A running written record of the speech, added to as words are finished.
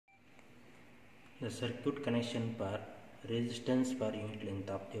The circuit connection per resistance per unit length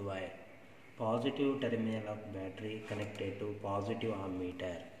of the wire. Positive terminal of battery connected to positive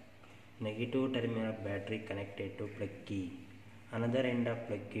ammeter. Negative terminal of battery connected to plug key. Another end of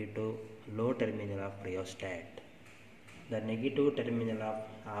plug key to low terminal of rheostat. The negative terminal of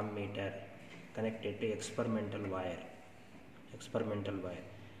ammeter connected to experimental wire.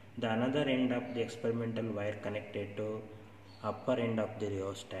 The another end of the experimental wire connected to upper end of the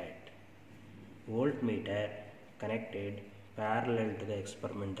rheostat. Voltmeter connected parallel to the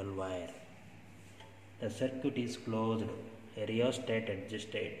experimental wire. The circuit is closed. A rheostat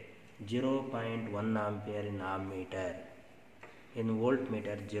adjusted 0.1 ampere in ammeter. In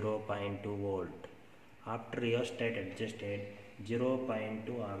voltmeter 0.2 volt. After rheostat adjusted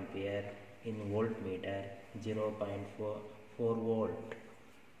 0.2 ampere in voltmeter 0.4 volt.